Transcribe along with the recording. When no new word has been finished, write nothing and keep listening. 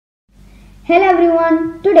Hello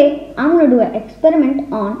everyone, today I'm going to do an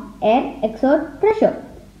experiment on air exert pressure.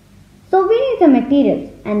 So we need some materials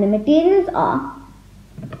and the materials are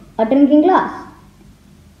a drinking glass,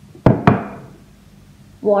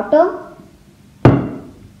 water,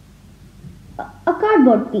 a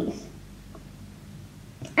cardboard piece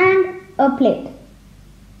and a plate.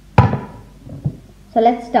 So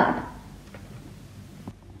let's start.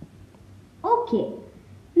 Okay,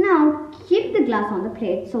 now keep the glass on the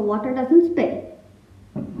plate so water doesn't spill.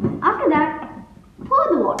 After that,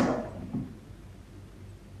 pour the water.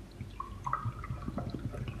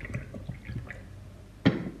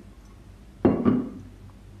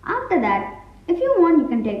 After that, if you want, you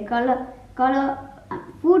can take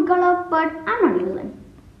food color, but I'm not using.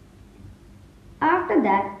 After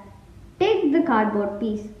that, take the cardboard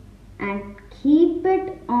piece and keep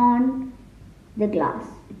it on the glass.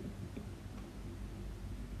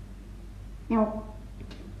 Now,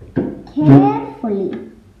 carefully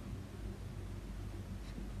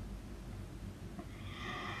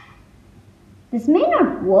this may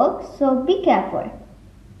not work, so be careful.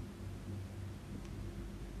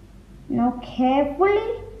 Now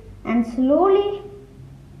carefully and slowly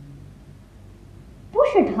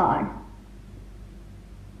push it hard.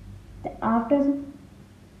 After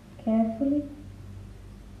carefully,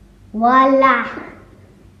 voila!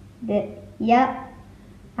 Yeah,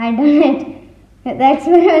 I done it. The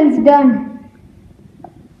experiment's done.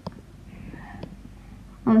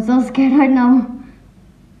 I'm so scared right now.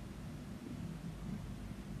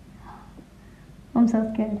 I'm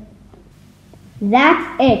so scared.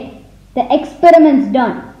 That's it. The experiment's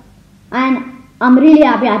done. And I'm really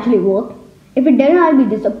happy it actually worked. If it didn't, I'll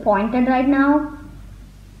be disappointed right now.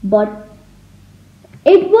 But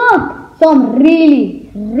it worked. So I'm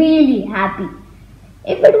really happy.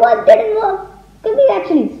 If it didn't work, because we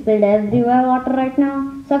actually spilled everywhere water right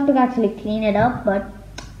now. So I have to actually clean it up. But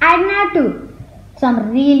I didn't have to. So I'm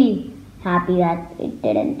really happy that it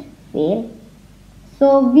didn't fail.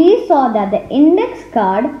 So we saw that the index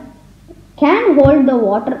card can hold the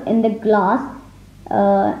water in the glass.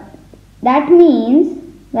 That means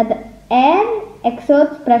that the air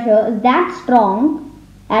exerts pressure is that strong.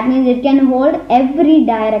 That means it can hold every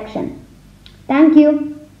direction. Thank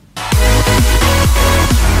you.